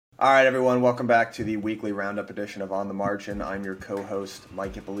All right, everyone, welcome back to the weekly roundup edition of On the Margin. I'm your co-host,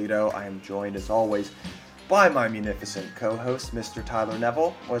 Mike Ippolito. I am joined, as always, by my munificent co-host, Mr. Tyler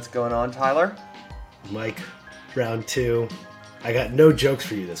Neville. What's going on, Tyler? Mike, round two. I got no jokes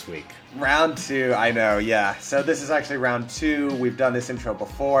for you this week. Round two, I know, yeah. So this is actually round two. We've done this intro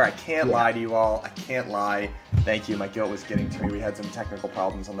before. I can't lie to you all. I can't lie. Thank you. My guilt was getting to me. We had some technical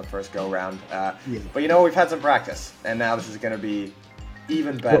problems on the first go-round. But you know, we've had some practice, and now this is going to be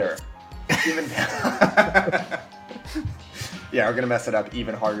even better. Even better. Yeah, we're going to mess it up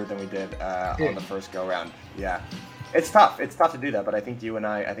even harder than we did on the first go-round. Yeah. It's tough. It's tough to do that, but I think you and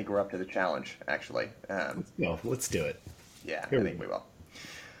I think we're up to the challenge, actually. Let's do it. Yeah, I think we will.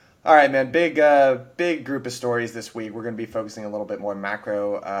 All right, man. Big group of stories this week. We're going to be focusing a little bit more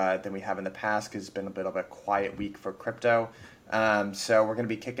macro than we have in the past because it's been a bit of a quiet week for crypto. So we're going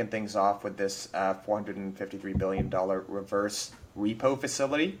to be kicking things off with this $453 billion reverse repo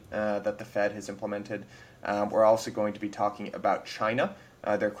facility that the Fed has implemented. We're also going to be talking about China.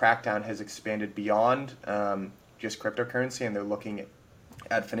 Their crackdown has expanded beyond just cryptocurrency, and they're looking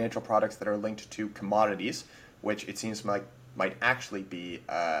at financial products that are linked to commodities, which it seems like might actually be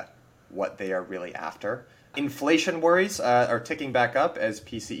what they are really after. Inflation worries are ticking back up as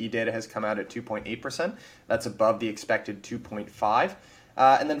PCE data has come out at 2.8%. That's above the expected 2.5%.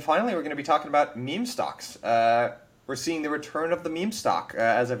 And then finally, we're going to be talking about meme stocks. We're seeing the return of the meme stock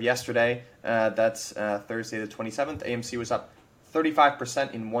as of yesterday. That's Thursday the 27th. AMC was up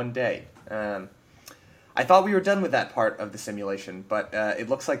 35% in one day. I thought we were done with that part of the simulation, but it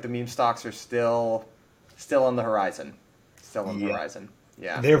looks like the meme stocks are still on the horizon. Still on the horizon.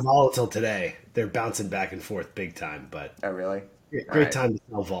 Yeah. They're volatile today. They're bouncing back and forth big time, but oh really? Great time to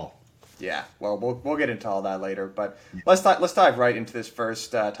sell vol. Yeah, well, we'll get into all that later, but let's dive right into this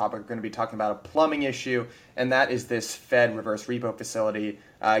first topic. We're going to be talking about a plumbing issue, and that is this Fed reverse repo facility.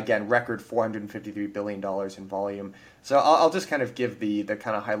 Again, record $453 billion in volume. So I'll just kind of give the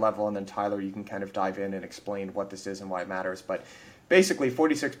kind of high level, and then Tyler, you can kind of dive in and explain what this is and why it matters. But basically,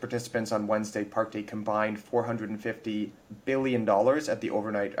 46 participants on Wednesday parked a combined $450 billion at the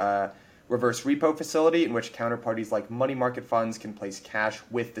overnight reverse repo facility, in which counterparties like money market funds can place cash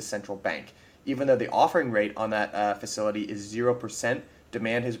with the central bank. Even though the offering rate on that facility is 0%,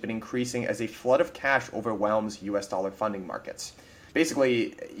 demand has been increasing as a flood of cash overwhelms U.S. dollar funding markets.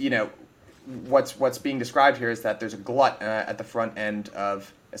 Basically, you know, what's being described here is that there's a glut at the front end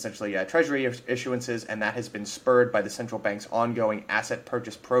of essentially treasury issuances, and that has been spurred by the central bank's ongoing asset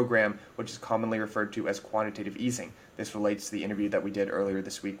purchase program, which is commonly referred to as quantitative easing. This relates to the interview that we did earlier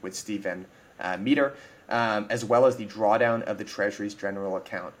this week with Steve Van Meter, as well as the drawdown of the Treasury's general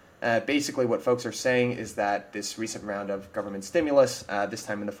account. Basically, what folks are saying is that this recent round of government stimulus, this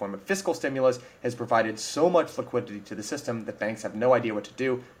time in the form of fiscal stimulus, has provided so much liquidity to the system that banks have no idea what to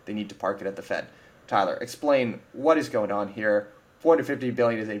do. They need to park it at the Fed. Tyler, explain what is going on here. $450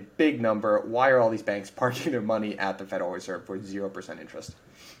 billion is a big number. Why are all these banks parking their money at the Federal Reserve for 0% interest?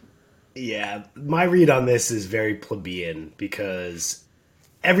 Yeah, my read on this is very plebeian because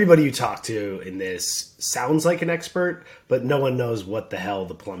everybody you talk to in this sounds like an expert, but no one knows what the hell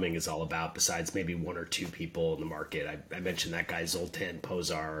the plumbing is all about besides maybe one or two people in the market. I mentioned that guy Zoltan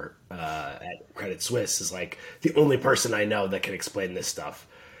Pozar at Credit Suisse is like the only person I know that can explain this stuff.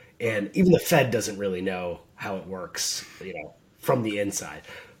 And even the Fed doesn't really know how it works, you know, from the inside.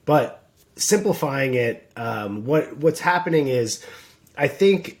 But simplifying it, what's happening is I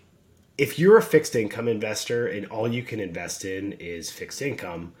think if you're a fixed income investor and all you can invest in is fixed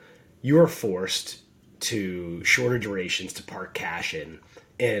income, you are forced to shorter durations to park cash in.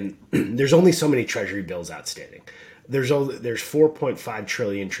 And there's only so many treasury bills outstanding. There's 4.5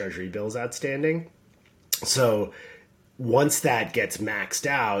 trillion treasury bills outstanding. So once that gets maxed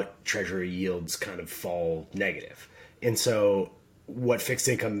out, treasury yields kind of fall negative. And so what fixed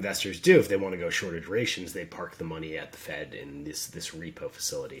income investors do if they want to go shorter durations, they park the money at the Fed in this repo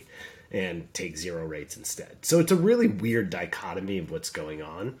facility and take zero rates instead. So it's a really weird dichotomy of what's going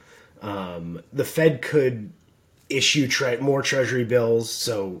on. The Fed could issue more treasury bills,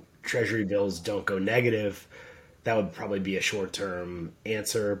 so treasury bills don't go negative. That would probably be a short-term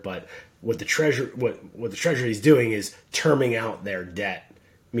answer. But what the Treasury is doing is terming out their debt,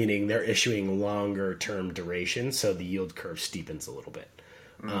 meaning they're issuing longer-term duration, so the yield curve steepens a little bit.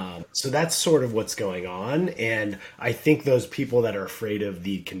 So that's sort of what's going on. And I think those people that are afraid of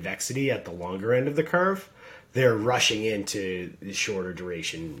the convexity at the longer end of the curve, they're rushing into the shorter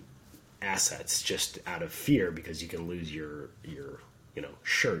duration assets just out of fear because you can lose your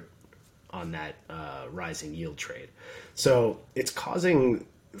shirt on that rising yield trade. So it's causing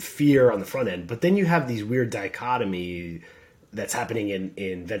fear on the front end. But then you have these weird dichotomy that's happening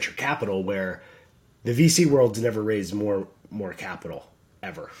in venture capital, where the VC world's never raised more capital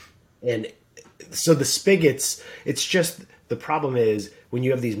ever. And so the spigots, it's just, the problem is when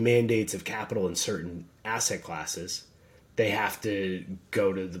you have these mandates of capital in certain asset classes, they have to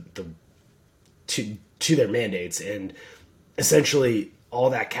go to to their mandates, and essentially all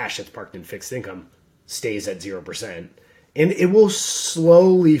that cash that's parked in fixed income stays at 0%. And it will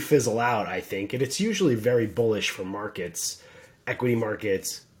slowly fizzle out, I think. And it's usually very bullish for markets, equity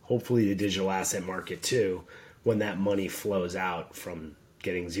markets, hopefully the digital asset market too, when that money flows out from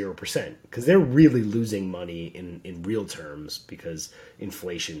getting 0%. Because they're really losing money in real terms because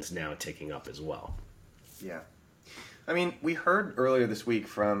inflation's now ticking up as well. Yeah. I mean, we heard earlier this week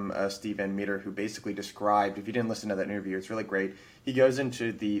from Steve Van Meter, who basically described, if you didn't listen to that interview, it's really great. He goes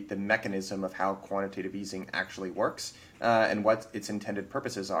into the mechanism of how quantitative easing actually works and what its intended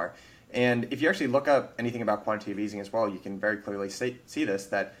purposes are. And if you actually look up anything about quantitative easing as well, you can very clearly see this,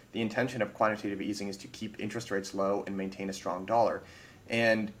 that the intention of quantitative easing is to keep interest rates low and maintain a strong dollar.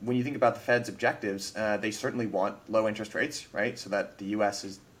 And when you think about the Fed's objectives, they certainly want low interest rates, right, so that the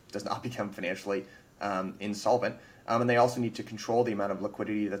U.S. does not become financially insolvent. And they also need to control the amount of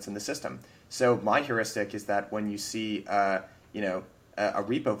liquidity that's in the system. So my heuristic is that when you see, a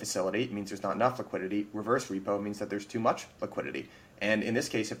repo facility, it means there's not enough liquidity. Reverse repo means that there's too much liquidity. And in this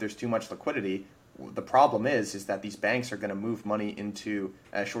case, if there's too much liquidity, the problem is that these banks are going to move money into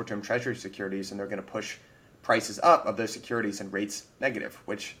short-term treasury securities, and they're going to push prices up of those securities and rates negative,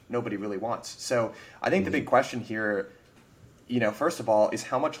 which nobody really wants. So I think the big question here, first of all, is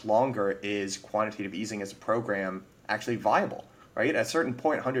how much longer is quantitative easing as a program actually viable, right? At a certain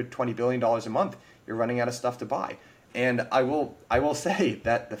point, $120 billion a month, you're running out of stuff to buy. And I will say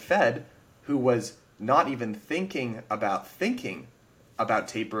that the Fed, who was not even thinking about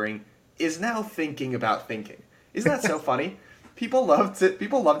tapering, is now thinking about thinking. Isn't that so funny? People love to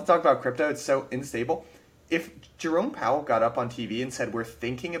talk about crypto. It's so unstable. If Jerome Powell got up on TV and said, we're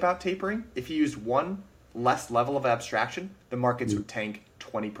thinking about tapering, if he used one less level of abstraction, the markets would tank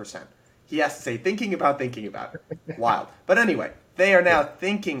 20%. He has to say thinking about. Wild. But anyway, they are now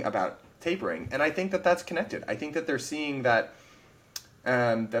thinking about tapering, and I think that that's connected. I think that they're seeing that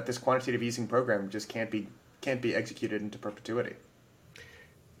that this quantitative easing program just can't be executed into perpetuity.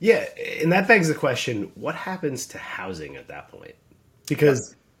 Yeah, and that begs the question, what happens to housing at that point?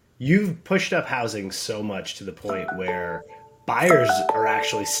 Because you've pushed up housing so much to the point where buyers are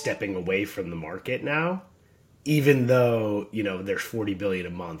actually stepping away from the market now, even though, there's $40 billion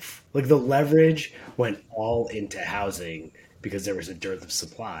a month. Like, the leverage went all into housing because there was a dearth of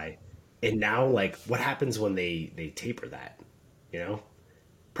supply. And now, what happens when they taper that?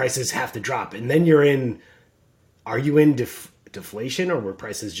 Prices have to drop. And then are you in deflation, or were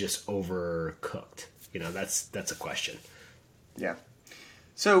prices just overcooked? That's a question. Yeah.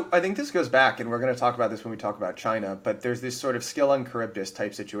 So I think this goes back, and we're going to talk about this when we talk about China, but there's this sort of Scylla and Charybdis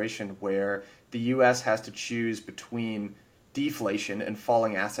type situation where the U.S. has to choose between deflation and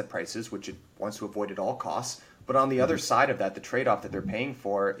falling asset prices, which it wants to avoid at all costs. But on the other side of that, the trade-off that they're paying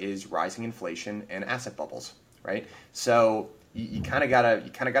for is rising inflation and asset bubbles, right? So you kind of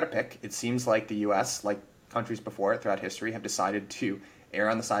gotta pick. It seems like the U.S., like countries before it throughout history, have decided to err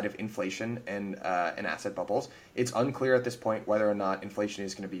on the side of inflation and asset bubbles. It's unclear at this point whether or not inflation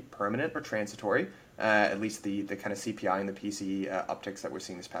is going to be permanent or transitory, at least the kind of CPI and the PCE upticks that we're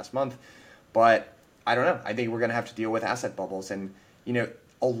seeing this past month. But I don't know. I think we're going to have to deal with asset bubbles. And,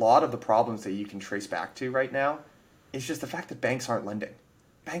 a lot of the problems that you can trace back to right now is just the fact that banks aren't lending.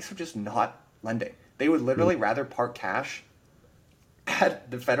 Banks are just not lending. They would literally rather park cash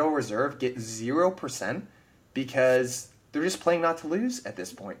at the Federal Reserve, get 0%, because they're just playing not to lose at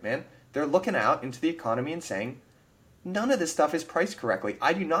this point, man. They're looking out into the economy and saying, none of this stuff is priced correctly.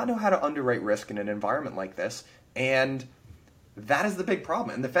 I do not know how to underwrite risk in an environment like this. And that is the big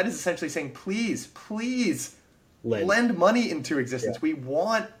problem. And the Fed is essentially saying, please lend money into existence. Yeah. We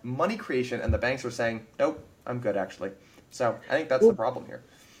want money creation. And the banks are saying, nope, I'm good, actually. So I think that's the problem here.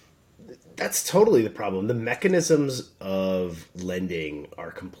 That's totally the problem. The mechanisms of lending are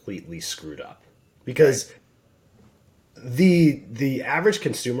completely screwed up because the average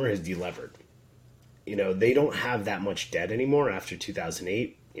consumer has delevered. They don't have that much debt anymore after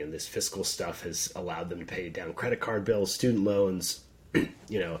 2008. This fiscal stuff has allowed them to pay down credit card bills, student loans.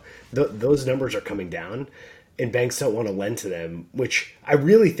 Those numbers are coming down, and banks don't want to lend to them, which I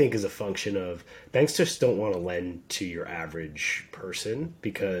really think is a function of banks just don't want to lend to your average person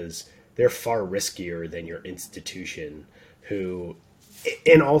because they're far riskier than your institution,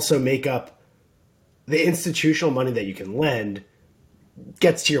 and also make up the institutional money that you can lend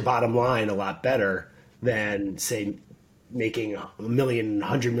gets to your bottom line a lot better than, say, making a million,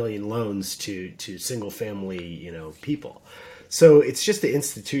 100 million loans to single family, people. So it's just the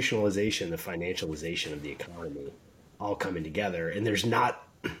institutionalization, the financialization of the economy all coming together. And there's not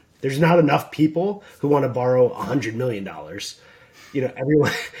enough people who want to borrow $100 million.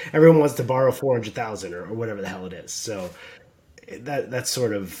 Everyone wants to borrow 400,000 or whatever the hell it is. So that's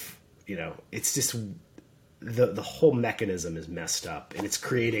sort of, it's just the whole mechanism is messed up, and it's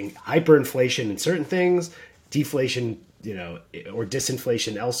creating hyperinflation in certain things, deflation, or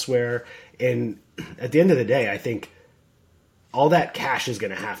disinflation elsewhere. And at the end of the day, I think all that cash is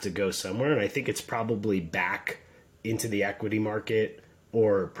going to have to go somewhere. And I think it's probably back into the equity market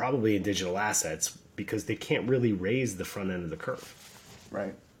or probably in digital assets, because they can't really raise the front end of the curve.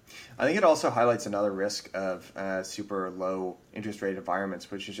 Right. I think it also highlights another risk of super low interest rate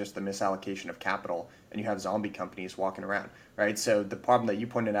environments, which is just the misallocation of capital, and you have zombie companies walking around, right? So the problem that you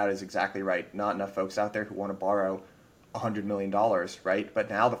pointed out is exactly right. Not enough folks out there who want to borrow $100 million, right? But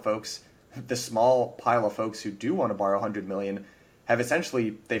now the small pile of folks who do want to borrow $100 million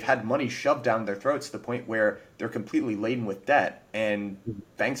they've had money shoved down their throats to the point where they're completely laden with debt, and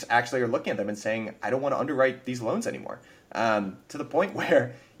banks actually are looking at them and saying, I don't want to underwrite these loans anymore. To the point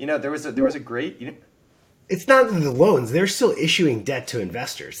where, there was a great, It's not the loans. They're still issuing debt to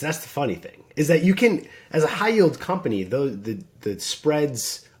investors. That's the funny thing, is that you can, as a high yield company, though the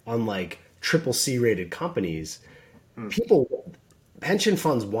spreads on like triple C rated companies, pension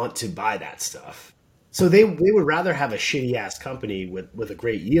funds want to buy that stuff. So they would rather have a shitty ass company with a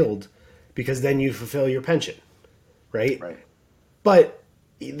great yield, because then you fulfill your pension, right? Right. But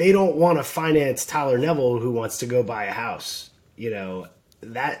they don't want to finance Tyler Neville, who wants to go buy a house.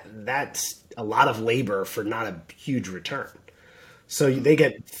 That's a lot of labor for not a huge return. So they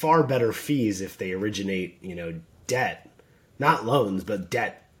get far better fees if they originate, debt, not loans, but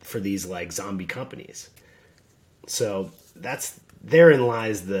debt for these like zombie companies. So therein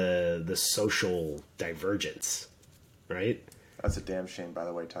lies the social divergence, right? That's a damn shame, by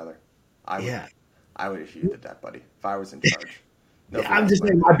the way, Tyler. I would issue the debt, buddy, if I was in charge. I'm just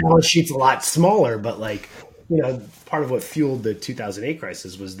saying my balance sheet's a lot smaller, but part of what fueled the 2008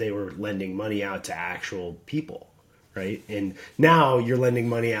 crisis was they were lending money out to actual people, right? And now you're lending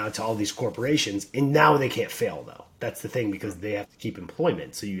money out to all these corporations, and now they can't fail, though. That's the thing, because they have to keep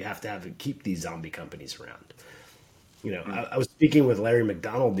employment, so you have to keep these zombie companies around. I was speaking with Larry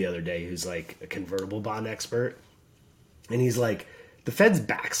McDonald the other day, who's like a convertible bond expert. And he's like, the Fed's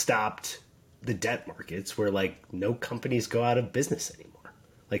backstopped the debt markets where like no companies go out of business anymore.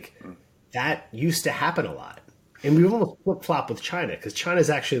 Like that used to happen a lot. And we almost flip-flop with China, because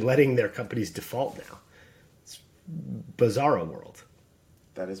China's actually letting their companies default now. It's bizarro world.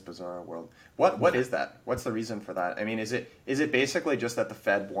 That is bizarro world. What is that? What's the reason for that? I mean, is it basically just that the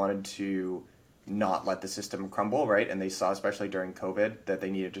Fed wanted to not let the system crumble, right? And they saw, especially during COVID, that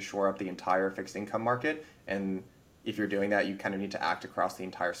they needed to shore up the entire fixed income market. And if you're doing that, you kind of need to act across the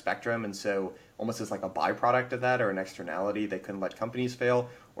entire spectrum. And so almost as like a byproduct of that, or an externality, they couldn't let companies fail.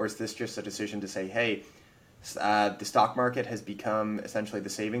 Or is this just a decision to say, hey, the stock market has become essentially the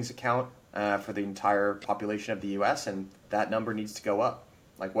savings account for the entire population of the U.S., and that number needs to go up?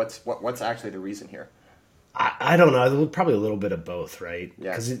 Like, what's actually the reason here? I don't know. Probably a little bit of both, right?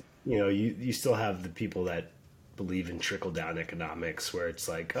 Yeah. Because you still have the people that believe in trickle down economics, where it's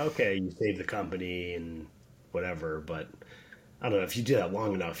like, okay, you save the company and whatever, but I don't know, if you do that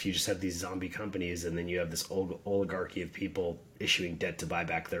long enough, you just have these zombie companies, and then you have this oligarchy of people issuing debt to buy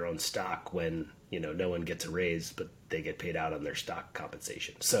back their own stock when no one gets a raise, but they get paid out on their stock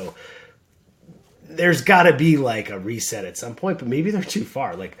compensation. So there's got to be like a reset at some point, but maybe they're too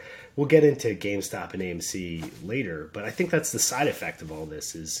far. Like, we'll get into GameStop and AMC later, but I think that's the side effect of all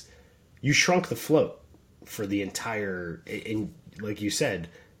this, is you shrunk the float for the entire, and like you said,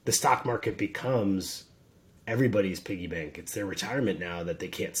 the stock market becomes everybody's piggy bank. It's their retirement now that they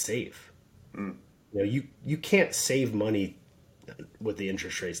can't save. You can't save money with the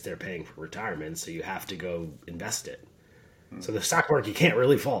interest rates they're paying for retirement, so you have to go invest it. So the stock market can't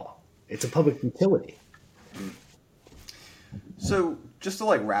really fall. It's a public utility. So just to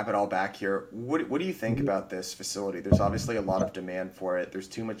like wrap it all back here, what do you think about this facility? There's obviously a lot of demand for it. There's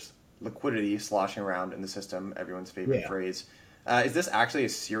too much liquidity sloshing around in the system, everyone's favorite phrase. Is this actually a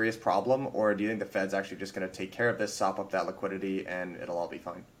serious problem, or do you think the Fed's actually just going to take care of this, sop up that liquidity, and it'll all be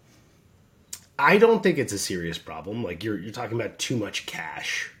fine? I don't think it's a serious problem. Like, you're talking about too much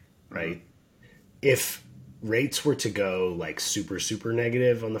cash, right? If rates were to go like super, super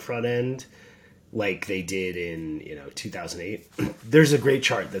negative on the front end, like they did in 2008, there's a great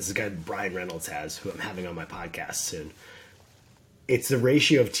chart that this guy Brian Reynolds has, who I'm having on my podcast soon. It's the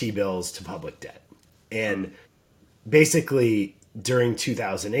ratio of T-bills to public debt. And basically during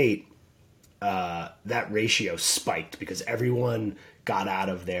 2008, that ratio spiked because everyone got out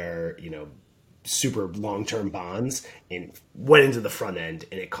of their, super long-term bonds and went into the front end,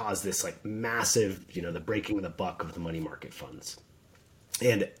 and it caused this like massive, the breaking of the buck of the money market funds.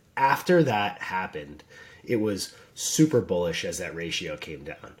 And after that happened, it was super bullish as that ratio came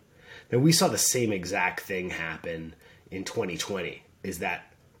down. And we saw the same exact thing happen in 2020, is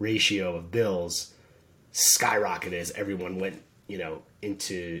that ratio of bills skyrocketed as everyone went,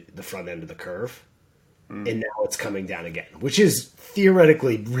 into the front end of the curve. And now it's coming down again, which is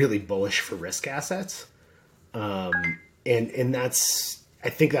theoretically really bullish for risk assets. And I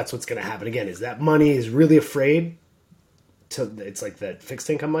think that's what's going to happen again, is that money is really afraid it's like that fixed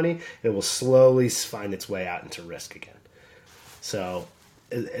income money, and it will slowly find its way out into risk again. So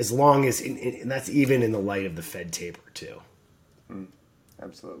as long as, and that's even in the light of the Fed taper too.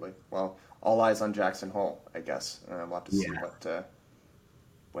 Absolutely. Well, all eyes on Jackson Hole, I guess. We'll have to see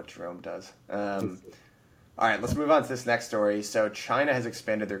what Jerome does. All right, let's move on to this next story. So China has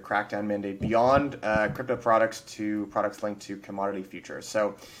expanded their crackdown mandate beyond crypto products to products linked to commodity futures.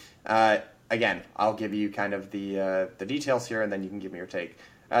 So again, I'll give you kind of the details here, and then you can give me your take.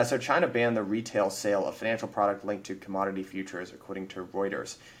 So China banned the retail sale of financial product linked to commodity futures, according to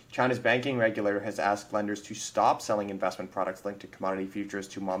Reuters. China's banking regulator has asked lenders to stop selling investment products linked to commodity futures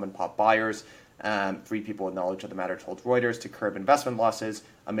to mom-and-pop buyers. Three people with knowledge of the matter told Reuters to curb investment losses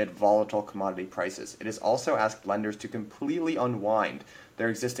amid volatile commodity prices. It has also asked lenders to completely unwind their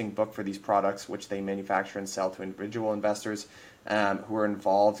existing book for these products, which they manufacture and sell to individual investors who are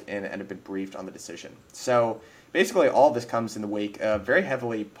involved in and have been briefed on the decision. So basically, all of this comes in the wake of very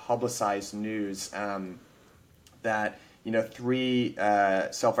heavily publicized news that three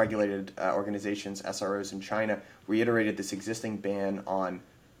self-regulated organizations, SROs in China, reiterated this existing ban on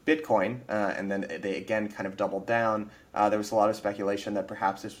Bitcoin, and then they again kind of doubled down. There was a lot of speculation that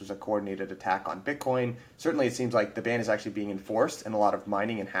perhaps this was a coordinated attack on Bitcoin. Certainly, it seems like the ban is actually being enforced, and a lot of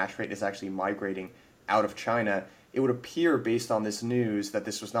mining and hash rate is actually migrating out of China. It would appear, based on this news, that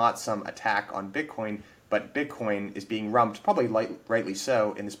this was not some attack on Bitcoin, but Bitcoin is being lumped, probably rightly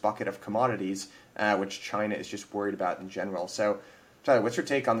so, in this bucket of commodities, which China is just worried about in general. So, Tyler, what's your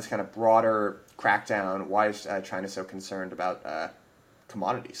take on this kind of broader crackdown? Why is China so concerned about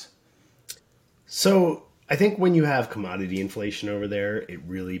commodities? So I think when you have commodity inflation over there, it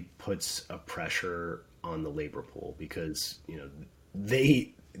really puts a pressure on the labor pool, because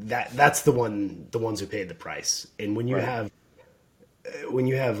that's the ones who paid the price. And when you have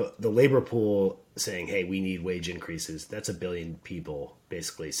the labor pool saying, hey, we need wage increases, that's a billion people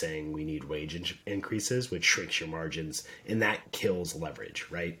basically saying we need wage increases, which shrinks your margins, and that kills leverage,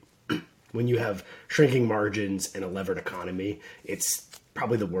 right? When you have shrinking margins and a levered economy, it's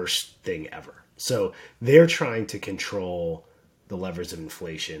probably the worst thing ever. So they're trying to control the levers of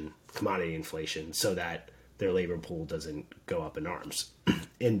inflation, commodity inflation, so that their labor pool doesn't go up in arms.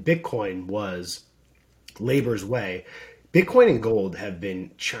 And Bitcoin was labor's way. Bitcoin and gold have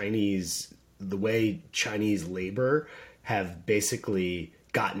been the way Chinese labor have basically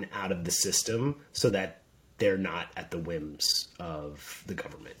gotten out of the system so that they're not at the whims of the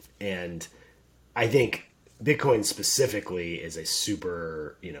government. And I think Bitcoin specifically is a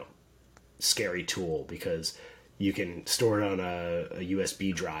super, scary tool, because you can store it on a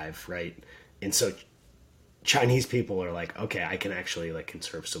USB drive, right? And so Chinese people are like, okay, I can actually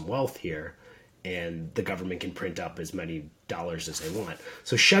conserve some wealth here, and the government can print up as many dollars as they want.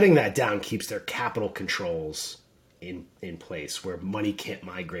 So shutting that down keeps their capital controls in place, where money can't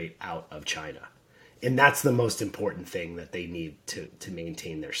migrate out of China. And that's the most important thing that they need to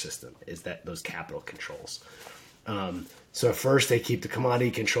maintain their system, is that those capital controls. So at first they keep the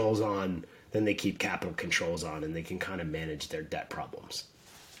commodity controls on, then they keep capital controls on, and they can kind of manage their debt problems.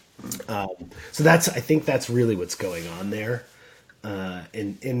 So I think that's really what's going on there.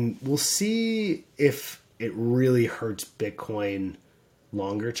 And we'll see if it really hurts Bitcoin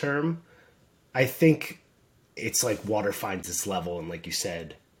longer term. I think it's like water finds its level, and like you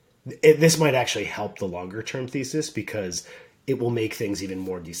said, this might actually help the longer term thesis, because it will make things even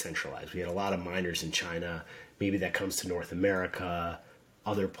more decentralized. We had a lot of miners in China. Maybe that comes to North America,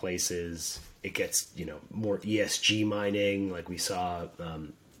 other places. It gets, more ESG mining. Like we saw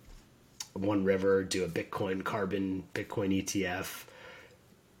One River do a Bitcoin ETF.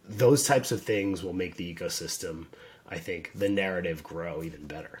 Those types of things will make the ecosystem, I think, the narrative grow even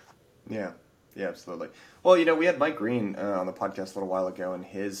better. Yeah. Yeah, absolutely. Well, we had Mike Green on the podcast a little while ago, and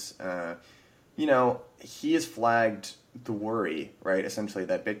his, he has flagged the worry, right, essentially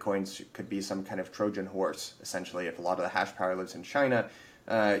that Bitcoin could be some kind of Trojan horse, essentially, if a lot of the hash power lives in China.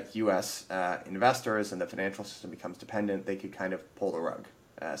 U.S. Investors and the financial system becomes dependent, they could kind of pull the rug,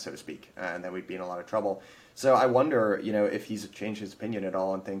 so to speak, and then we'd be in a lot of trouble. So I wonder, if he's changed his opinion at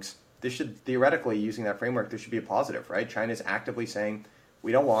all and thinks this should, theoretically, using that framework, this should be a positive, right? China is actively saying,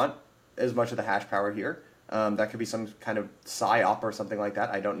 we don't want as much of the hash power here. That could be some kind of psyop or something like that.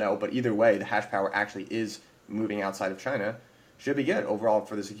 I don't know. But either way, the hash power actually is moving outside of China. Should be good overall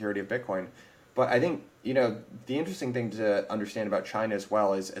for the security of Bitcoin. But I think, the interesting thing to understand about China as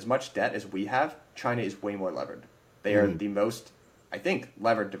well is as much debt as we have, China is way more levered. They are the most, I think,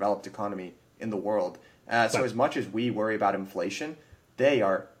 levered developed economy in the world. So as much as we worry about inflation, they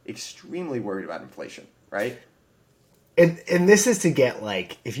are extremely worried about inflation, right? And this is to get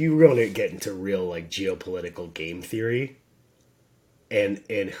if you really get into real geopolitical game theory and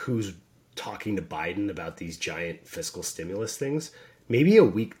who's talking to Biden about these giant fiscal stimulus things, maybe a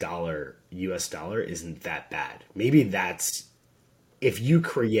weak dollar, US dollar, isn't that bad. Maybe that's, if you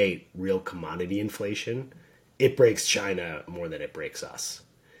create real commodity inflation, it breaks China more than it breaks us.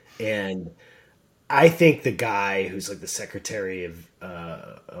 And I think the guy who's the Secretary of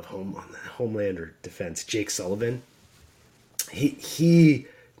Homeland or Defense, Jake Sullivan, he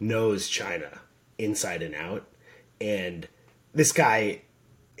knows China inside and out, and this guy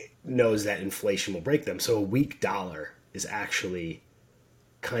knows that inflation will break them. So a weak dollar is actually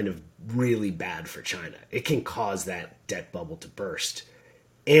kind of really bad for China. It can cause that debt bubble to burst,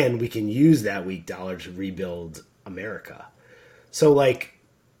 and we can use that weak dollar to rebuild America. So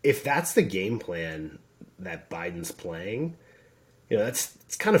if that's the game plan that Biden's playing,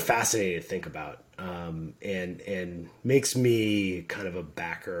 it's kind of fascinating to think about, and makes me kind of a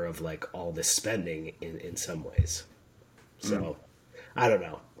backer of all this spending in some ways. So I don't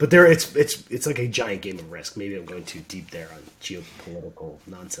know, but it's like a giant game of Risk. Maybe I'm going too deep there on geopolitical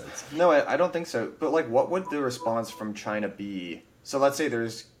nonsense. No, I don't think so. But what would the response from China be? So let's say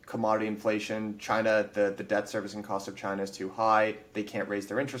there's commodity inflation. China, the debt servicing cost of China is too high. They can't raise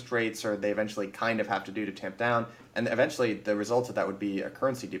their interest rates, or they eventually kind of have to do to tamp down. And eventually the result of that would be a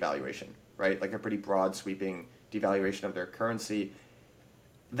currency devaluation, right? A pretty broad sweeping devaluation of their currency.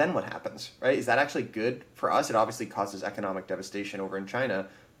 Then what happens, right? Is that actually good for us? It obviously causes economic devastation over in China.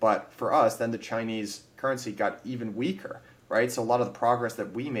 But for us, then the Chinese currency got even weaker, right? So a lot of the progress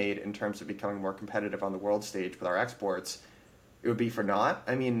that we made in terms of becoming more competitive on the world stage with our exports, it would be for naught.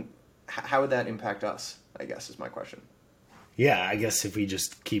 I mean, how would that impact us, I guess, is my question. Yeah, I guess if we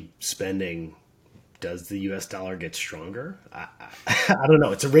just keep spending, does the U.S. dollar get stronger? I don't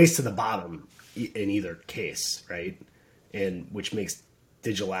know. It's a race to the bottom in either case, right? And which makes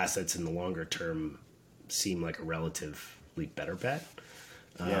digital assets in the longer term seem like a relatively better bet.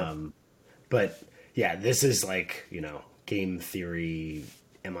 Yeah. But yeah, this is game theory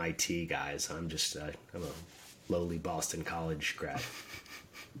MIT guys. I'm a lowly Boston College grad.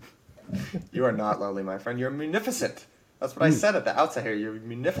 You are not lowly, my friend. You're munificent. That's what I said at the outset here. You're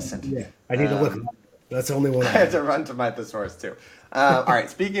munificent. Yeah, I need to look. That's the only one I had to run to my thesaurus too. All right,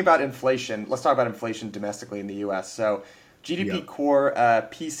 speaking about inflation, let's talk about inflation domestically in the U.S. So GDP core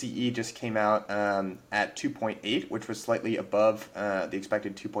PCE just came out at 2.8, which was slightly above the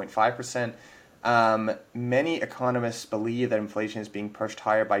expected 2.5%. Many economists believe that inflation is being pushed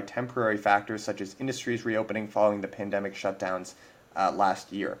higher by temporary factors such as industries reopening following the pandemic shutdowns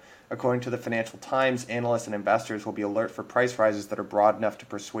last year. According to the Financial Times, analysts and investors will be alert for price rises that are broad enough to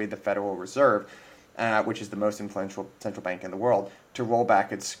persuade the Federal Reserve, which is the most influential central bank in the world, to roll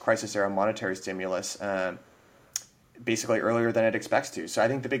back its crisis-era monetary stimulus basically earlier than it expects to. So I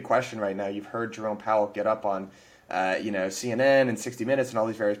think the big question right now, you've heard Jerome Powell get up on CNN and 60 Minutes and all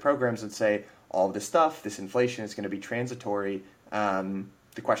these various programs and say all of this stuff, this inflation is going to be transitory. The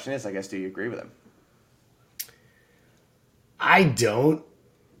question is, I guess, do you agree with him? I don't.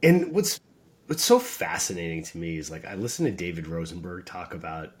 And what's so fascinating to me is I listen to David Rosenberg talk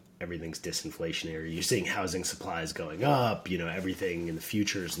about everything's disinflationary. You're seeing housing supplies going up, everything in the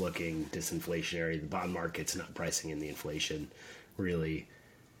future is looking disinflationary. The bond market's not pricing in the inflation really.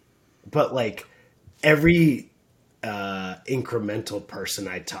 But every incremental person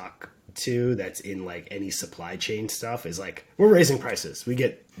I talk to that's in any supply chain stuff is we're raising prices. We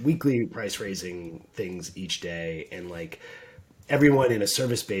get weekly price raising things each day, and everyone in a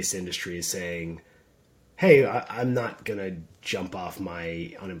service-based industry is saying, hey, I'm not going to jump off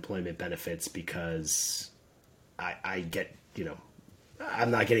my unemployment benefits because I get,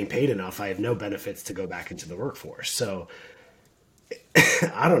 I'm not getting paid enough. I have no benefits to go back into the workforce. So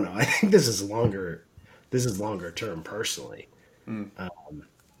I don't know. I think this is longer term personally.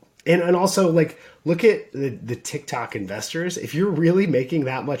 And also look at the TikTok investors. If you're really making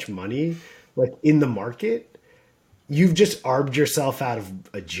that much money, in the market, you've just arbed yourself out of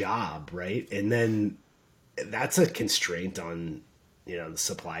a job, right? And then that's a constraint on, the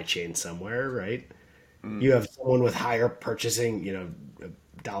supply chain somewhere, right? You have someone with higher purchasing,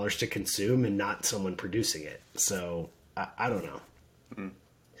 dollars to consume and not someone producing it. So I don't know.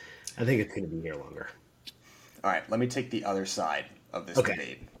 I think it's going to be here longer. All right, let me take the other side of this Okay.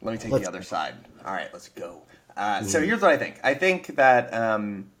 debate. Let me take the other side. All right, let's go. So here's what I think. I think that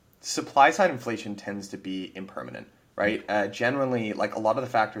supply side inflation tends to be impermanent, right? Generally, like a lot of the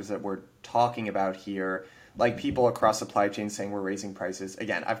factors that we're talking about here, like people across supply chain saying we're raising prices.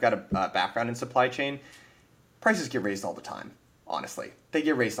 Again, I've got a background in supply chain. Prices get raised all the time, honestly. They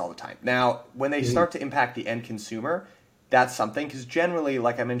get raised all the time. Now, when they start to impact the end consumer, that's something, because generally,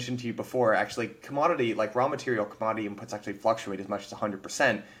 like I mentioned to you before, actually commodity, like raw material commodity inputs actually fluctuate as much as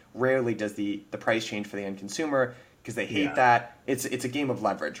 100%. Rarely does the price change for the end consumer, because they hate that. It's a game of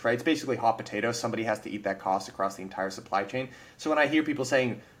leverage, right? It's basically hot potato. Somebody has to eat that cost across the entire supply chain. So when I hear people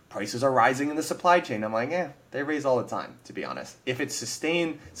saying prices are rising in the supply chain, I'm like, they raise all the time, to be honest. If it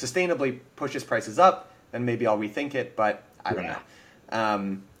sustainably pushes prices up, then maybe I'll rethink it, but I don't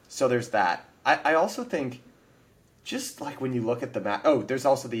know. So there's that. I also think, just like when you look at there's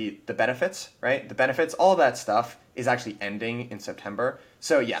also the benefits, right? The benefits, all that stuff is actually ending in September.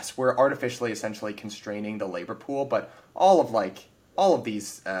 So yes, we're artificially essentially constraining the labor pool, but all of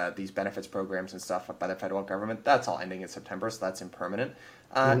these benefits programs and stuff by the federal government, that's all ending in September, so that's impermanent.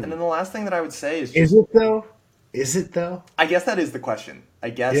 And then the last thing that I would say is Is it though? Is it though? I guess that is the question.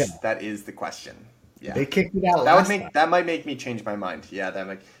 That is the question. Yeah. They kicked it out. That might make me change my mind. Yeah,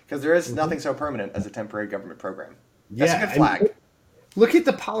 because there is nothing so permanent as a temporary government program. That's a good flag. Look at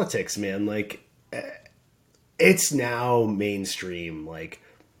the politics, man. Like, it's now mainstream. Like,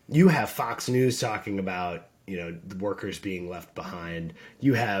 you have Fox News talking about, the workers being left behind.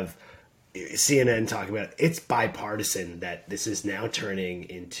 You have CNN talking about it's bipartisan that this is now turning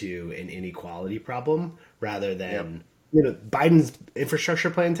into an inequality problem rather than, Biden's infrastructure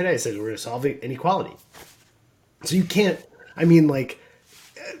plan today says we're going to solve inequality. So you can't,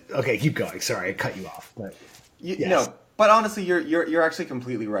 okay, keep going. Sorry, I cut you off. But No, but honestly, you're actually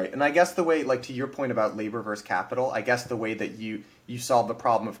completely right. And I guess the way, like to your point about labor versus capital, I guess the way that you solve the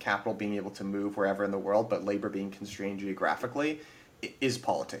problem of capital being able to move wherever in the world, but labor being constrained geographically, is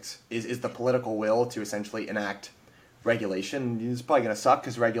politics. Is the political will to essentially enact regulation. It's probably going to suck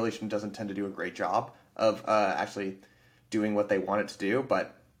because regulation doesn't tend to do a great job of actually doing what they want it to do.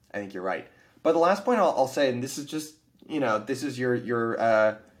 But I think you're right. But the last point I'll say, and this is just this is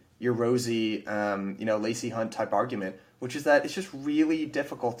your rosy, Lacey Hunt type argument, which is that it's just really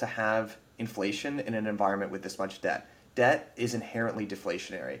difficult to have inflation in an environment with this much debt. Debt is inherently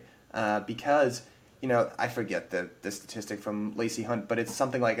deflationary because, I forget the statistic from Lacey Hunt, but it's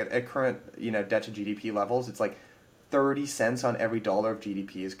something like at current, debt to GDP levels, it's like 30 cents on every dollar of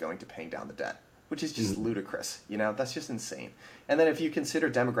GDP is going to paying down the debt, which is just ludicrous. That's just insane. And then if you consider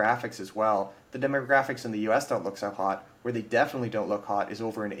demographics as well, the demographics in the U.S. don't look so hot. Where they definitely don't look hot is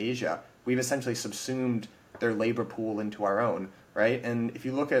over in Asia. We've essentially subsumed their labor pool into our own, right? And if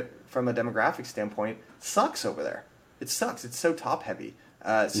you look at from a demographic standpoint, it sucks over there. It sucks. It's so top heavy.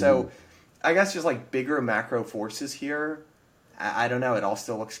 So I guess just like bigger macro forces here, I don't know. It all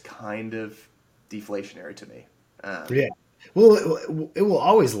still looks kind of deflationary to me. Yeah. Well, it will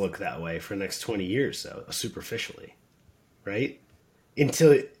always look that way for the next 20 years, though, superficially, right?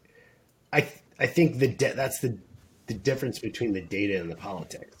 Until I think that's the difference between the data and the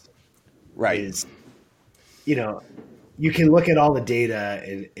politics. Right. Is, you can look at all the data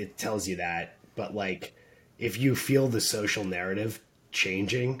and it tells you that, but like if you feel the social narrative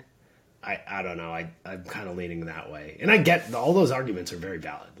changing, I don't know. I'm kind of leaning that way. And I get all those arguments are very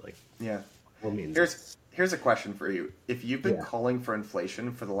valid. Like, yeah. Means Here's a question for you. If you've been calling for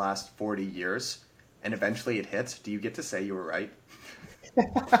inflation for the last 40 years and eventually it hits, do you get to say you were right?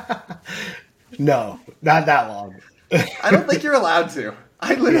 No, not that long. I don't think you're allowed to.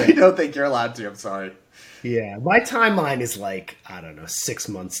 I literally don't think you're allowed to. I'm sorry. Yeah. My timeline is like, I don't know, 6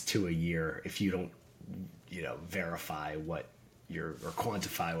 months to a year if you don't, verify what or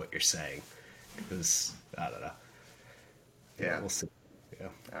quantify what you're saying. Because, I don't know. Yeah. We'll see. Yeah.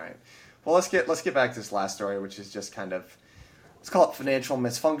 All right. Well, let's get back to this last story, which is just kind of, let's call it financial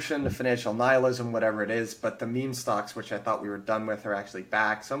misfunction, financial nihilism, whatever it is. But the meme stocks, which I thought we were done with, are actually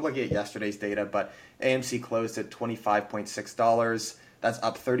back. So I'm looking at yesterday's data, but AMC closed at $25.6. That's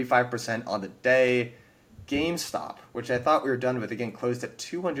up 35% on the day. GameStop, which I thought we were done with, again, closed at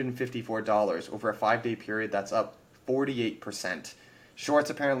 $254 over a 5-day period. That's up 48%. Shorts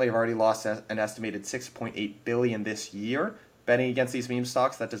apparently have already lost an estimated $6.8 billion this year. Betting against these meme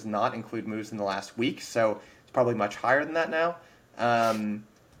stocks, that does not include moves in the last week. So probably much higher than that now.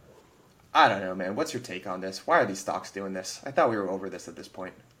 I don't know, man. What's your take on this? Why are these stocks doing this? I thought we were over this at this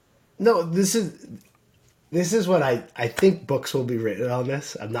point. No, this is what I think books will be written on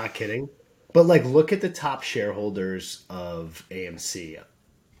this. I'm not kidding. But like look at the top shareholders of AMC.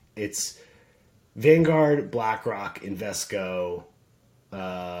 It's Vanguard, BlackRock, Invesco,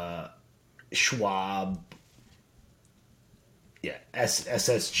 Schwab, yeah,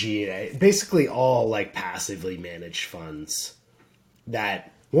 SSG, basically all like passively managed funds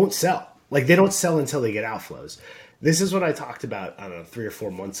that won't sell. Like they don't sell until they get outflows. This is what I talked about, I don't know, 3 or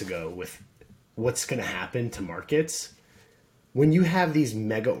 4 months ago with what's going to happen to markets. When you have these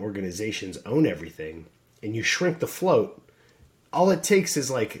mega organizations own everything and you shrink the float, all it takes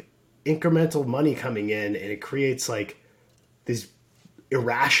is like incremental money coming in and it creates like these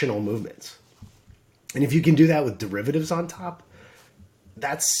irrational movements. And if you can do that with derivatives on top,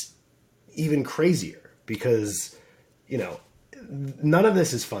 that's even crazier because, you know, none of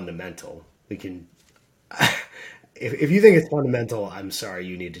this is fundamental. We can, if you think it's fundamental, I'm sorry,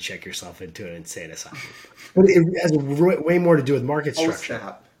 you need to check yourself into an insane asylum. But it has way more to do with market structure.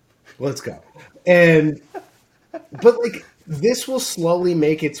 Snap. Let's go. But like this will slowly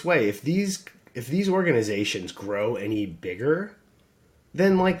make its way. If these organizations grow any bigger,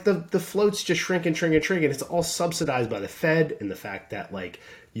 then like the floats just shrink and shrink and shrink, and it's all subsidized by the Fed and the fact that like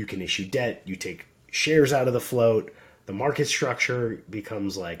you can issue debt, you take shares out of the float, the market structure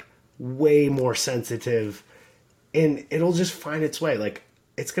becomes like way more sensitive, and it'll just find its way. Like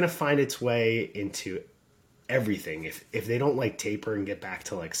it's gonna find its way into everything if they don't like taper and get back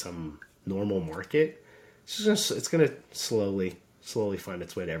to like some normal market. It's gonna slowly find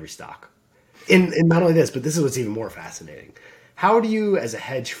its way to every stock. And not only this, but this is what's even more fascinating. How do you, as a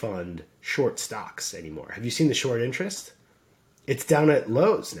hedge fund, short stocks anymore? Have you seen the short interest? It's down at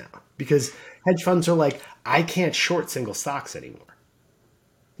lows now because hedge funds are like, I can't short single stocks anymore.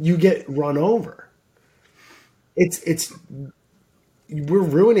 You get run over. We're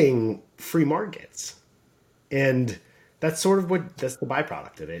ruining free markets. And that's sort of that's the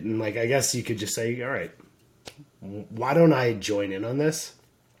byproduct of it. And like, I guess you could just say, all right, why don't I join in on this?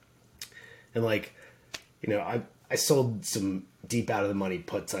 And like, you know, I sold some deep out of the money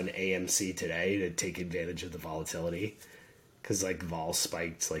puts on AMC today to take advantage of the volatility because like vol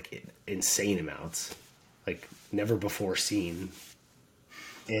spiked like insane amounts, like never before seen.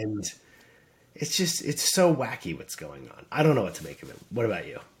 And it's so wacky what's going on. I don't know what to make of it. What about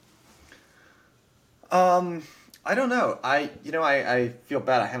you? I don't know. I feel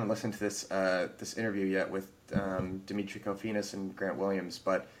bad. I haven't listened to this interview yet with Dimitri Kofinas and Grant Williams,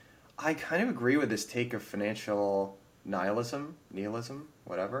 but I kind of agree with this take of financial nihilism,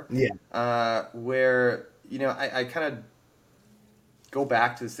 whatever. Yeah. Where I kind of go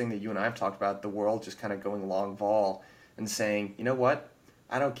back to this thing that you and I have talked about, the world just kind of going long vol and saying, you know what,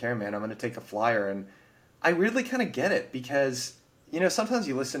 I don't care, man. I'm going to take a flyer, and I really kind of get it because sometimes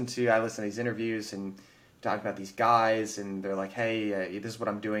I listen to these interviews and talk about these guys, and they're like, hey, this is what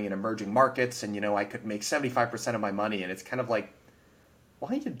I'm doing in emerging markets, and I could make 75% of my money, and it's kind of like, why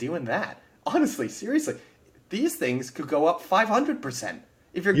are you doing that? Honestly, seriously, these things could go up 500%.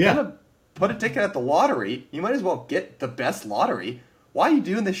 If you're gonna put a ticket at the lottery, you might as well get the best lottery. Why are you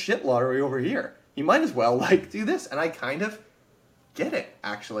doing this shit lottery over here? You might as well do this. And I kind of get it,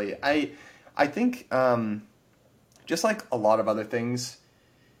 actually. I think just like a lot of other things,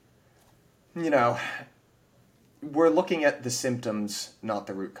 we're looking at the symptoms, not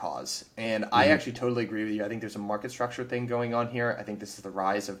the root cause. And I actually totally agree with you. I think there's a market structure thing going on here. I think this is the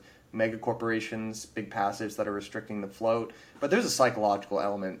rise of mega corporations, big passives that are restricting the float. But there's a psychological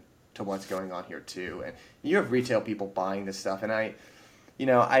element to what's going on here too. And you have retail people buying this stuff. And I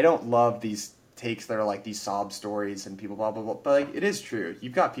don't love these takes that are like these sob stories and people blah, blah, blah. But like, it is true.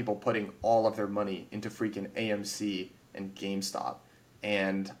 You've got people putting all of their money into freaking AMC and GameStop.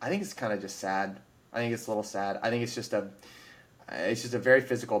 And I think it's kind of just sad. I think it's a little sad. I think it's just a very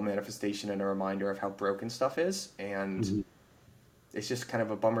physical manifestation and a reminder of how broken stuff is, and it's just kind of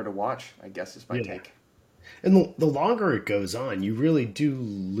a bummer to watch, I guess, is my take. And the longer it goes on, you really do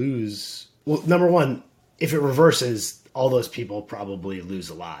lose. Well, number one, if it reverses, all those people probably lose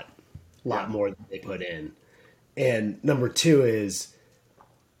a lot more than they put in. And number two is,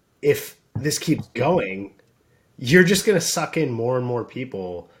 if this keeps going, you're just going to suck in more and more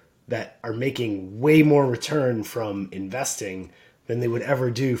people that are making way more return from investing than they would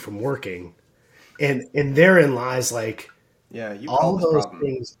ever do from working. And therein lies like, all those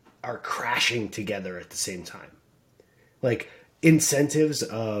things are crashing together at the same time. Like incentives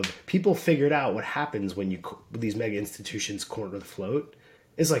of people figured out what happens when these mega institutions corner the float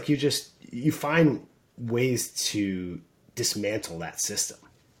is like, you find ways to dismantle that system.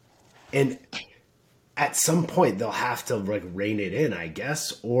 And at some point they'll have to like rein it in, I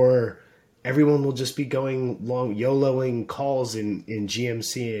guess, or everyone will just be going long YOLOing calls in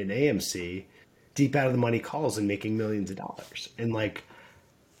GMC and AMC, deep out of the money calls and making millions of dollars. And like,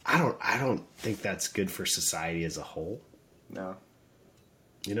 I don't think that's good for society as a whole. No.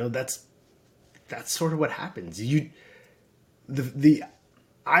 You know, that's sort of what happens. The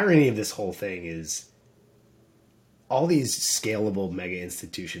irony of this whole thing is all these scalable mega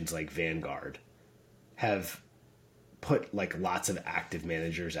institutions like Vanguard have put like lots of active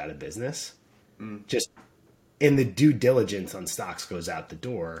managers out of business. Just and the due diligence on stocks goes out the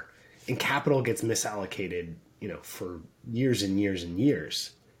door and capital gets misallocated, you know, for years and years and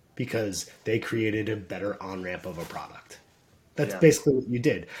years because they created a better on-ramp of a product. That's basically what you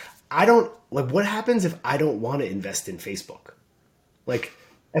did. I don't like what happens if I don't want to invest in Facebook? Like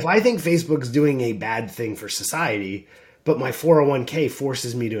if I think Facebook's doing a bad thing for society, but my 401k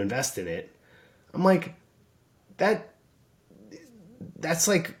forces me to invest in it, I'm like, that's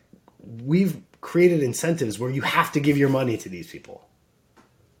like we've created incentives where you have to give your money to these people.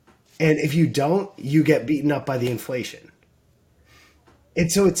 And if you don't, you get beaten up by the inflation. And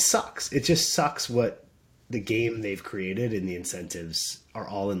so it sucks. It just sucks what the game they've created and the incentives are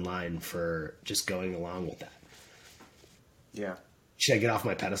all in line for just going along with that. Yeah. Should I get off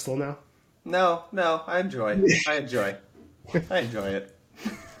my pedestal now? No, I enjoy it.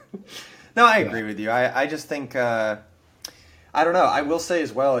 No, I agree with you. I just think, I don't know. I will say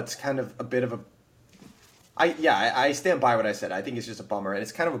as well, it's kind of a bit of a, I stand by what I said. I think it's just a bummer. And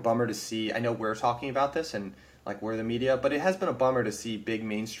it's kind of a bummer to see, I know we're talking about this and like we're the media, but it has been a bummer to see big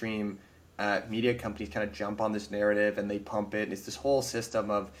mainstream media companies kind of jump on this narrative and they pump it. And it's this whole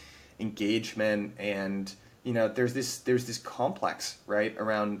system of engagement and, you know, there's this complex, right,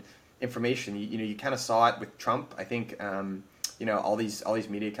 around information. You kind of saw it with Trump. I think, you know, all these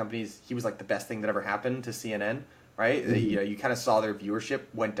media companies, he was like the best thing that ever happened to CNN, right? Mm-hmm. You kind of saw their viewership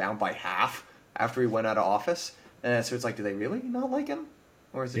went down by half after he went out of office. And so it's like, do they really not like him?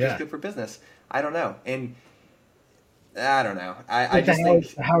 Or is it just good for business? I don't know. And I don't know. I just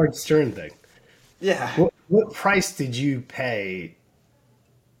think the Howard Stern thing. Yeah. What price did you pay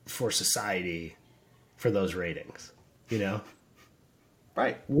for society for those ratings? You know?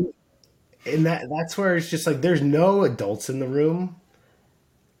 Right. And that's where it's just like there's no adults in the room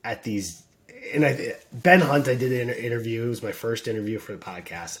at these. And Ben Hunt, I did an interview. It was my first interview for the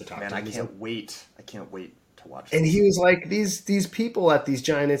podcast. I can't wait. I can't wait to watch. And he was like, these people at these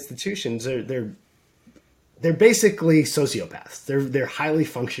giant institutions, they're basically sociopaths. They're highly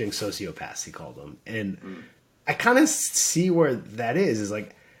functioning sociopaths. He called them, and I kind of see where that is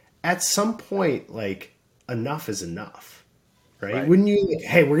like at some point, like enough is enough. Right? Wouldn't you?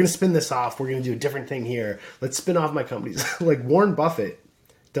 Hey, we're going to spin this off. We're going to do a different thing here. Let's spin off my companies. Like Warren Buffett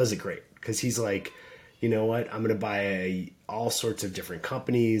does it great because he's like, you know what? I'm going to buy all sorts of different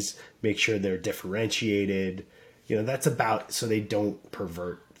companies, make sure they're differentiated. You know, that's about so they don't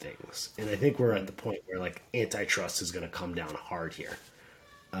pervert things. And I think we're at the point where like antitrust is going to come down hard here.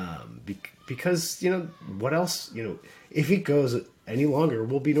 Because, you know, what else? You know, if it goes any longer,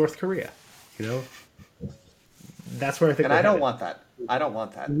 we'll be North Korea. You know? That's where I think. And I don't want that. I don't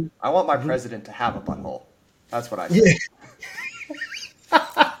want that. I want my president to have a butthole. That's what I say.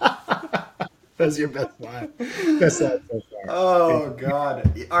 Yeah. That's your best line. Best line so far. Oh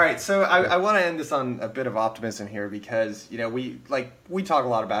God! All right, so I want to end this on a bit of optimism here because you know we talk a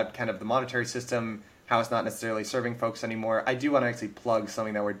lot about kind of the monetary system, how it's not necessarily serving folks anymore. I do want to actually plug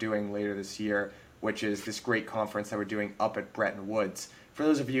something that we're doing later this year, which is this great conference that we're doing up at Bretton Woods. For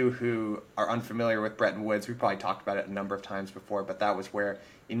those of you who are unfamiliar with Bretton Woods, we've probably talked about it a number of times before, but that was where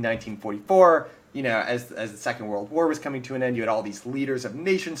in 1944, you know, as the Second World War was coming to an end, you had all these leaders of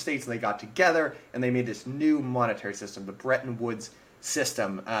nation states, and they got together, and they made this new monetary system, the Bretton Woods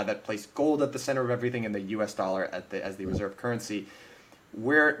system, that placed gold at the center of everything and the U.S. dollar as the reserve currency.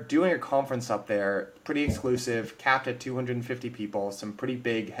 We're doing a conference up there, pretty exclusive, capped at 250 people, some pretty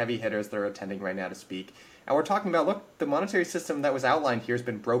big, heavy hitters that are attending right now to speak. And we're talking about, look, the monetary system that was outlined here has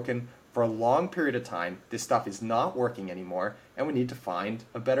been broken for a long period of time. This stuff is not working anymore, and we need to find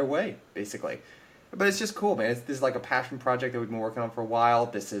a better way, basically. But it's just cool, man. This is like a passion project that we've been working on for a while.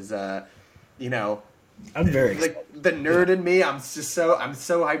 This is, you know, I'm very like the nerd in me. I'm so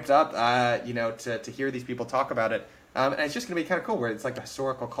hyped up, you know, to hear these people talk about it. And it's just gonna be kind of cool. Where it's like a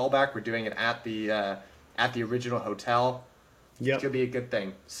historical callback. We're doing it at the original hotel. Yeah, should be a good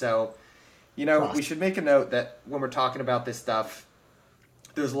thing. So. You know, awesome. We should make a note that when we're talking about this stuff,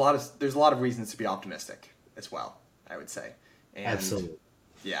 there's a lot of reasons to be optimistic as well, I would say. And, absolutely.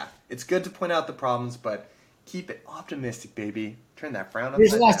 Yeah, it's good to point out the problems, but keep it optimistic, baby. Turn that frown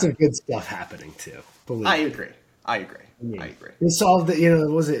There's upside lots down. of good stuff happening too. Believe I me. agree. I agree. I mean, I agree. they solved the, you know,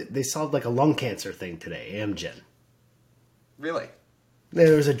 was it? They solved like a lung cancer thing today. Amgen. Really?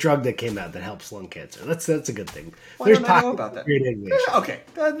 There was a drug that came out that helps lung cancer. That's a good thing. Why There's don't I know pockets about of that? great English. Okay,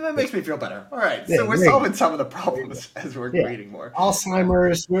 that makes me feel better. All right, Yeah, so we're there you solving go. some of the problems as we're Yeah. reading more.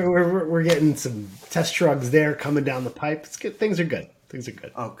 Alzheimer's. We're getting some test drugs there coming down the pipe. It's good. Things are good. Things are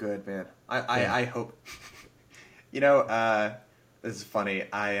good. Oh, good man. Yeah. I hope. You know, this is funny.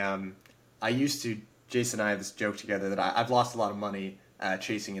 I used to. Jason and I have this joke together that I've lost a lot of money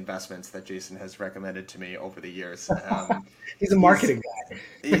chasing investments that Jason has recommended to me over the years. He's a marketing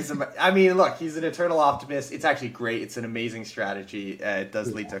guy. I mean, look, he's an eternal optimist. It's actually great. It's an amazing strategy. It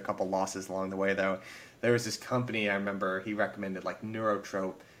does lead to a couple losses along the way, though. There was this company I remember he recommended, like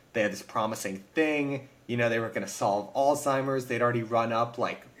Neurotrope. They had this promising thing. You know, they were going to solve Alzheimer's. They'd already run up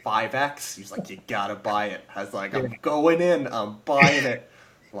like 5x. He's like, you gotta buy it. I was like, I'm going in. I'm buying it.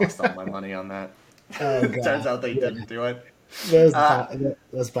 Lost all my money on that. Oh, God. Turns out they didn't do it. Those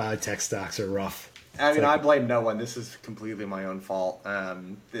biotech stocks are rough. I mean, I blame no one. This is completely my own fault.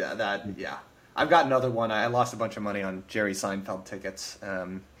 Yeah. I've got another one. I lost a bunch of money on Jerry Seinfeld tickets.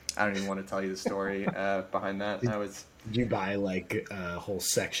 I don't even want to tell you the story behind that. Did you buy like a whole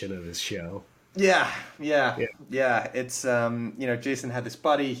section of his show? Yeah. It's Jason had this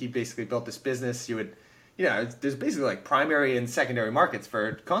buddy. He basically built this business. There's basically like primary and secondary markets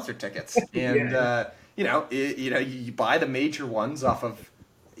for concert tickets, and you buy the major ones off of,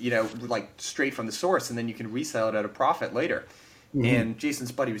 like straight from the source, and then you can resell it at a profit later. Mm-hmm. And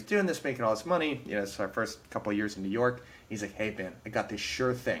Jason's buddy was doing this, making all this money. It's our first couple of years in New York. He's like, "Hey man, I got this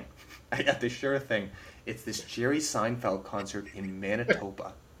sure thing. It's this Jerry Seinfeld concert in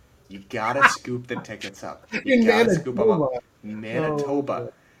Manitoba. You gotta scoop the tickets up. You gotta scoop them up.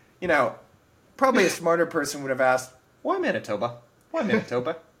 Manitoba. Probably a smarter person would have asked, why Manitoba? Why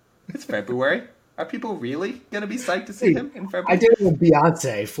Manitoba? It's February. Are people really going to be psyched to see him in February? I did it with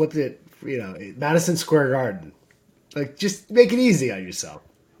Beyonce. Flipped it, Madison Square Garden. Like, just make it easy on yourself.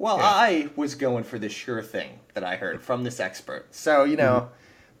 Well, yeah. I was going for the sure thing that I heard from this expert. So,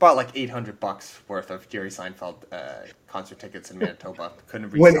 bought like $800 worth of Jerry Seinfeld concert tickets in Manitoba.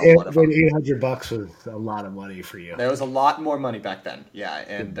 Couldn't resell one of them. When $800 was a lot of money for you. There was a lot more money back then. Yeah,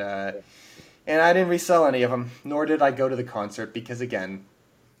 and I didn't resell any of them, nor did I go to the concert because, again,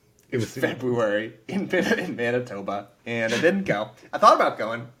 it was February in Manitoba, and I didn't go. I thought about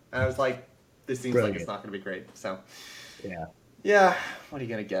going, and I was like, this seems like it's not going to be great. So, yeah. What are you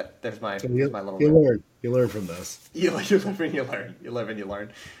going to get? There's my little. You learn from those. You live and you learn. You live and you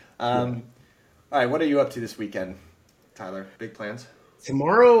learn. All right, what are you up to this weekend, Tyler? Big plans?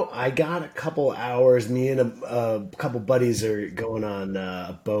 Tomorrow, I got a couple hours. Me and a couple buddies are going on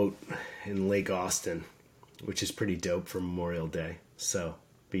a boat in Lake Austin, which is pretty dope for Memorial Day. So,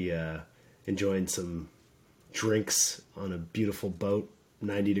 be enjoying some drinks on a beautiful boat,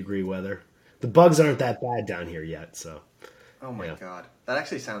 90-degree weather. The bugs aren't that bad down here yet, so. Oh my God, that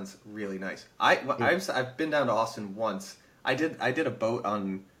actually sounds really nice. I've been down to Austin once. I did a boat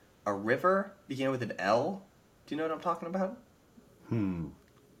on a river beginning with an L. Do you know what I'm talking about?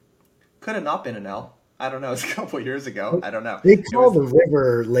 Could have not been an L. I don't know. It's a couple of years ago. I don't know. They call the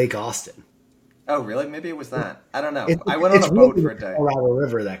river Lake Austin. Oh, really? Maybe it was that. I don't know. I went on a boat for a day. It's the Colorado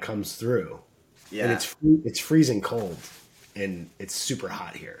River that comes through. Yeah. And it's freezing cold, and it's super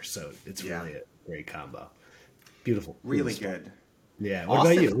hot here, so it's really a great combo. Beautiful. Really good. Yeah. What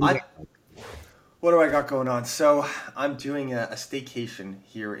about you? What do I got going on? So I'm doing a staycation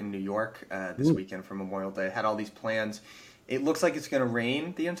here in New York this weekend for Memorial Day. Had all these plans. It looks like it's going to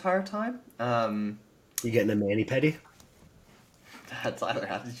rain the entire time. You getting a mani-pedi? Tyler,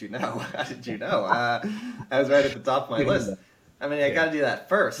 how did you know? How did you know? I was right at the top of my list. I mean, I got to do that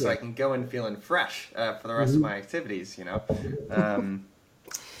first so I can go in feeling fresh for the rest of my activities,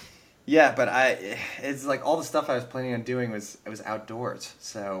 but it's like all the stuff I was planning on doing was outdoors,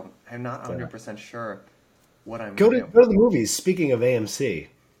 so I'm not 100% sure what I'm going to do. Go to the movies. Speaking of AMC,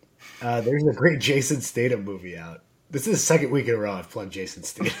 there's a great Jason Statham movie out. This is the second week in a row I've plugged Jason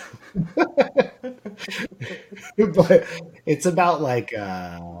Statham. But it's about like,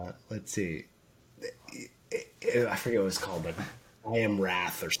 let's see. I forget what it's called, but I Am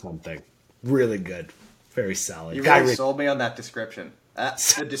Wrath or something. Really good. Very solid. You really sold me on that description.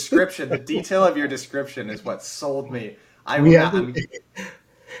 The description, the detail of your description is what sold me. We have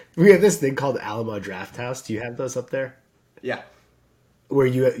this thing called Alamo Drafthouse. Do you have those up there? Yeah. Where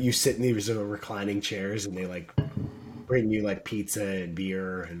you sit in these reclining chairs and they like bring you like pizza and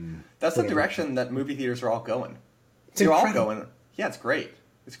beer and. That's the direction that movie theaters are all going. They're all going. Yeah, it's great.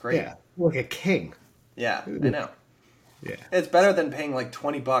 It's great. Yeah, like a king. Yeah, I know. Yeah. It's better than paying like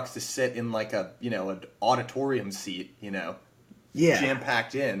 $20 to sit in like a an auditorium seat, Yeah. jam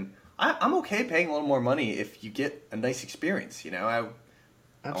packed in. I'm okay paying a little more money if you get a nice experience. I want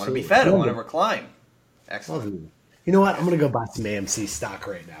to be fed. I want to recline. Excellent. Love it. You know what? I'm gonna go buy some AMC stock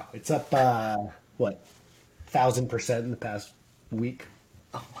right now. It's up 1,000% in the past week.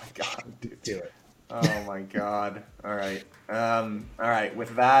 Oh my god, dude. Do it. Oh my god. All right. All right.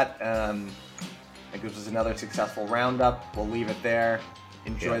 With that, I think this was another successful roundup. We'll leave it there.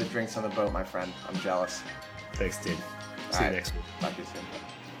 Enjoy the drinks on the boat, my friend. I'm jealous. Thanks, dude. See you next week. Talk to you soon.